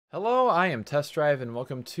Hello, I am Test Drive, and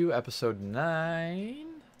welcome to episode 9?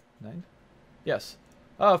 9? Yes.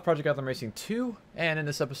 Of Project Gotham Racing 2. And in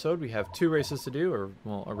this episode, we have 2 races to do, or,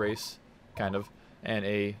 well, a race, kind of, and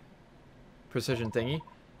a precision thingy.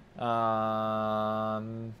 But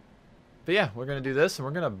yeah, we're going to do this, and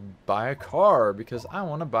we're going to buy a car, because I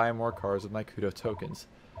want to buy more cars with my Kudo tokens.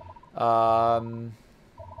 So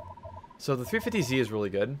the 350Z is really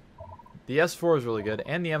good. The S4 is really good,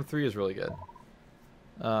 and the M3 is really good.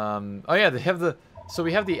 Oh yeah, so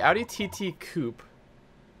we have the Audi TT Coupe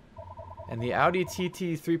and the Audi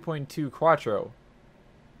TT 3.2 Quattro.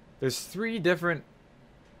 There's 3 different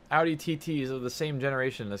Audi TTs of the same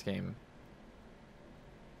generation in this game.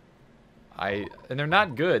 And they're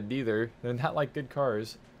not good either. They're not like good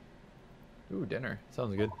cars. Ooh, dinner.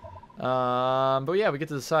 Sounds good. But yeah, we get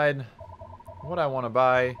to decide what I want to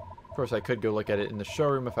buy. Of course, I could go look at it in the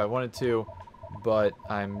showroom if I wanted to, but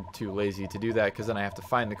I'm too lazy to do that because then I have to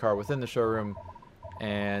find the car within the showroom,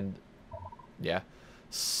 and yeah.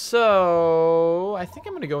 So I think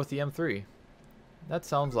I'm going to go with the M3. That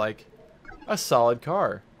sounds like a solid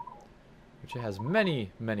car, which it has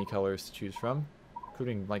many, many colors to choose from,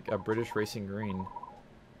 including like a British racing green.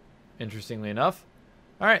 Interestingly enough.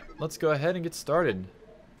 Alright, let's go ahead and get started.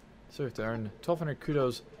 So we have to earn 1,200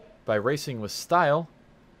 kudos by racing with style,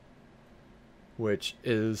 which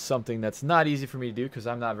is something that's not easy for me to do because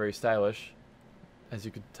I'm not very stylish, as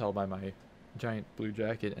you could tell by my giant blue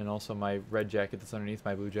jacket and also my red jacket that's underneath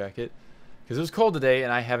my blue jacket, because it was cold today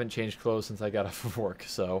and I haven't changed clothes since I got off of work.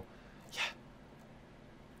 So yeah,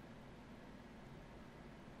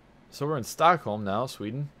 so we're in Stockholm now,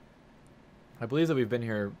 Sweden. I believe that we've been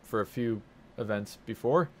here for a few events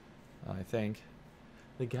before. I think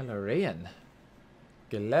the Galerian.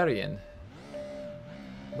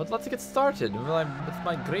 But let's get started with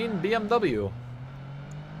my green BMW.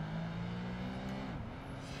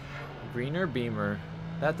 Greener Beamer.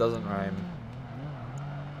 That doesn't rhyme.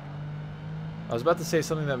 I was about to say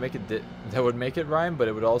something that would make it rhyme, but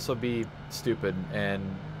it would also be stupid and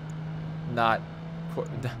not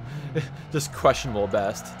just questionable at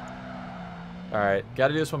best. All right, got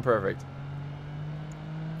to do this one perfect.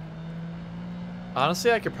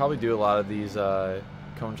 Honestly, I could probably do a lot of these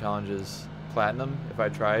cone challenges platinum if I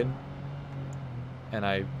tried and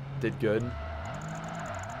I did good,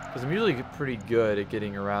 because I'm usually pretty good at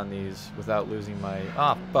getting around these without losing my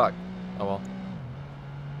fuck. Oh well,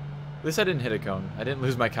 at least I didn't hit a cone. I didn't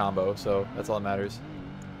lose my combo, so that's all that matters.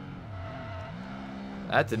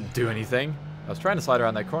 That didn't do anything. I was trying to slide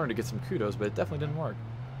around that corner to get some kudos, but it definitely didn't work.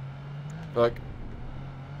 Look.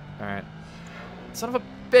 Alright, son of a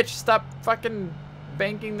bitch, stop fucking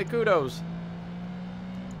banking the kudos.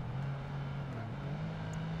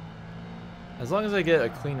 As long as I get a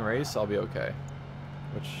clean race, I'll be okay.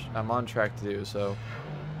 Which I'm on track to do, so.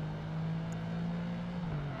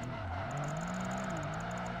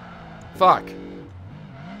 Fuck.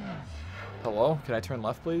 Hello? Can I turn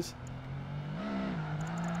left, please?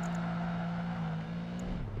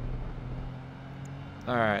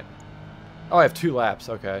 Alright. Oh, I have 2 laps.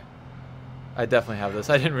 Okay. I definitely have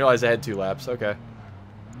this. I didn't realize I had 2 laps. Okay.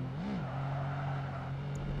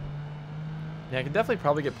 Yeah, I could definitely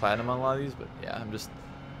probably get platinum on a lot of these, but yeah,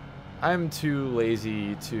 I'm too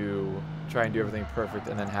lazy to try and do everything perfect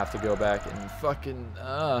and then have to go back and fucking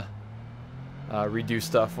redo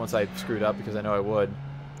stuff once I screwed up, because I know I would.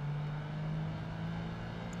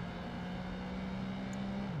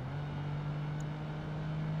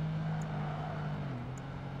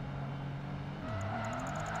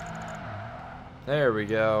 There we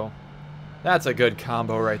go. That's a good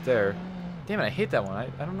combo right there. Damn it, I hate that one.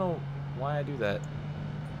 I don't know why I do that.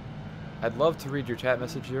 I'd love to read your chat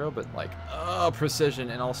message, Zero, but like,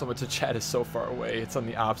 precision, and also the chat is so far away. It's on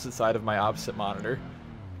the opposite side of my opposite monitor.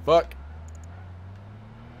 Fuck.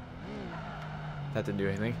 That didn't do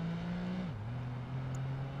anything.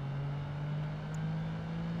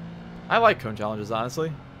 I like cone challenges,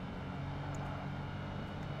 honestly.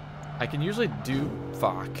 I can usually do...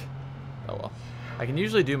 Fuck. Oh well. I can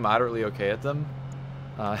usually do moderately okay at them.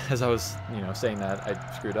 As I was, saying that,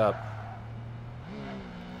 I screwed up.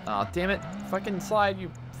 Aw, damn it. Fucking slide,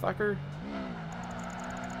 you fucker.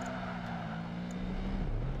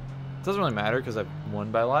 It doesn't really matter because I've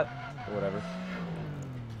won by a lot, or whatever.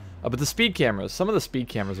 But the speed cameras. Some of the speed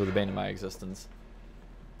cameras are the bane of my existence,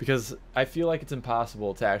 because I feel like it's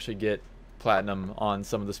impossible to actually get platinum on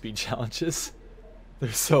some of the speed challenges.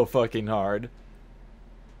 They're so fucking hard.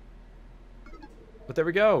 But there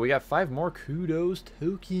we go. We got 5 more kudos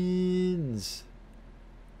tokens.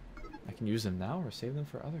 I can use them now or save them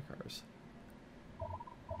for other cars.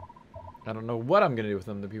 I don't know what I'm going to do with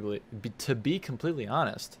them, to be completely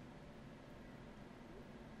honest.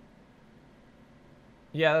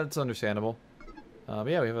 Yeah, that's understandable. But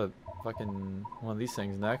yeah, we have a fucking one of these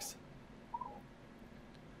things next.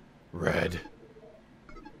 Red.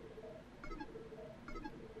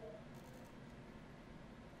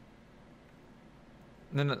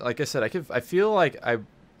 And then, like I said, I feel like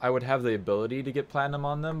I would have the ability to get platinum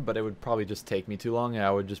on them, but it would probably just take me too long, and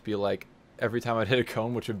I would just be like, every time I'd hit a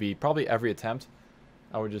cone, which would be probably every attempt,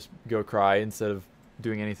 I would just go cry instead of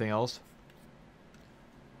doing anything else.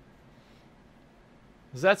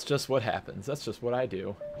 'Cause that's just what happens. That's just what I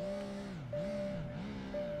do.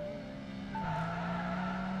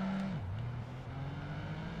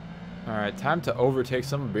 Alright, time to overtake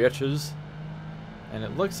some bitches. And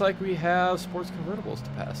it looks like we have sports convertibles to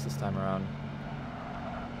pass this time around.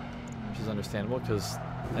 Which is understandable, because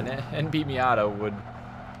an NB Miata would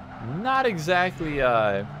not exactly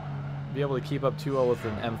be able to keep up too well with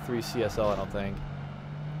an M3 CSL, I don't think.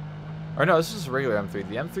 Or no, this is just a regular M3.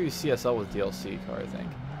 The M3 CSL was DLC car, I think.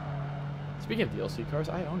 Speaking of DLC cars,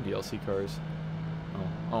 I own DLC cars.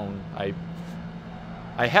 Oh, own.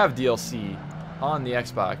 I have DLC on the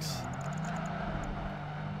Xbox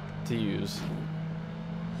to use.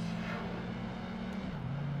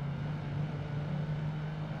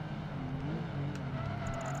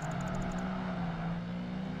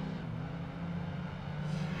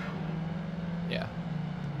 Yeah.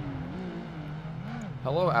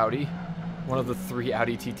 Hello, Audi. One of the 3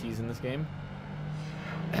 Audi TTs in this game.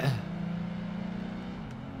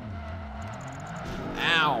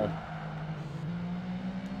 Ow!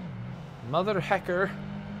 Mother hecker.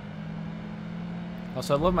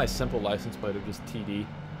 Also, I love my simple license plate of just TD.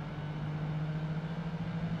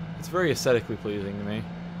 It's very aesthetically pleasing to me.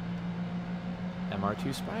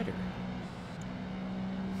 MR2 Spider.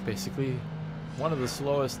 Basically, one of the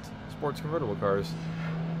slowest sports convertible cars.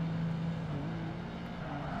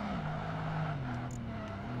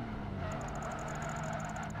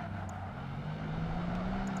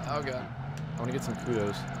 Oh god. I want to get some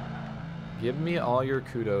kudos. Give me all your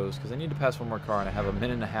kudos, because I need to pass one more car, and I have a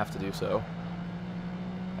minute and a half to do so.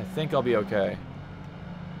 I think I'll be okay.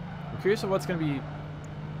 I'm curious of what's going to be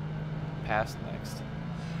passed next.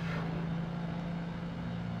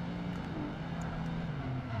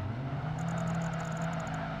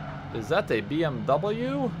 Is that a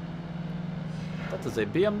BMW? That is a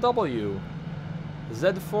BMW.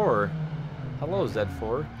 Z4. Hello,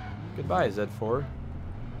 Z4. Goodbye, Z4.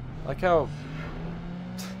 I like how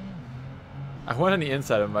I went on the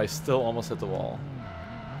inside of him, but I still almost hit the wall.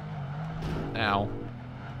 Ow.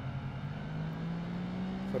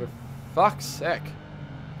 For the fuck's sake.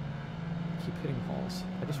 I keep hitting walls.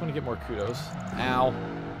 I just want to get more kudos. Ow.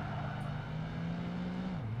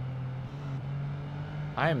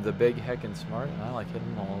 I am the big heckin' smart, and I like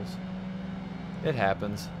hitting walls. It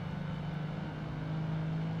happens.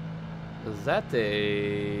 Is that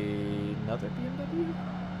another BMW?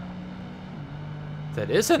 That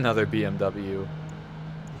is another BMW.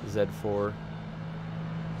 Z4.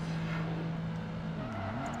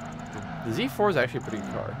 The Z4 is actually a pretty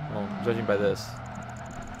good car. Well, judging by this.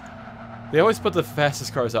 They always put the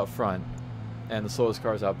fastest cars out front and the slowest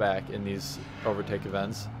cars out back in these overtake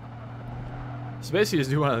events. So basically you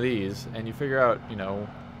just do one of these and you figure out, you know,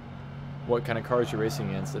 what kind of cars you're racing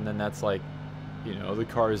against, and then that's like, you know, the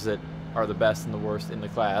cars that are the best and the worst in the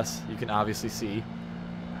class. You can obviously see.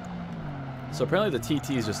 So apparently the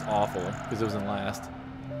TT is just awful because it was in last.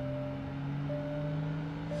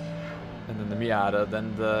 And then the Miata,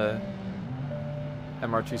 then the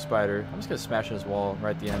MR2 Spider. I'm just going to smash his wall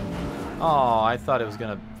right at the end. Oh, I thought it was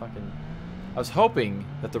going to fucking... I was hoping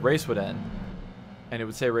that the race would end. And it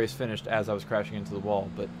would say race finished as I was crashing into the wall.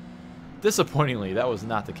 But disappointingly, that was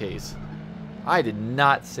not the case. I did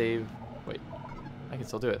not save... Wait. I can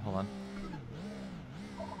still do it. Hold on.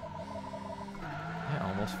 I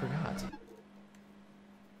almost forgot.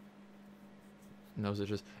 Nose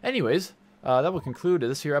itches. Anyways, that will conclude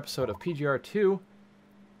this here episode of PGR2.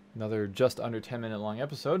 Another just under 10-minute long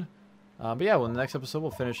episode. But yeah, well, in the next episode,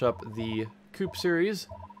 we'll finish up the Coupe series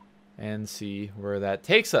and see where that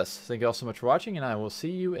takes us. Thank you all so much for watching, and I will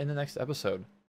see you in the next episode.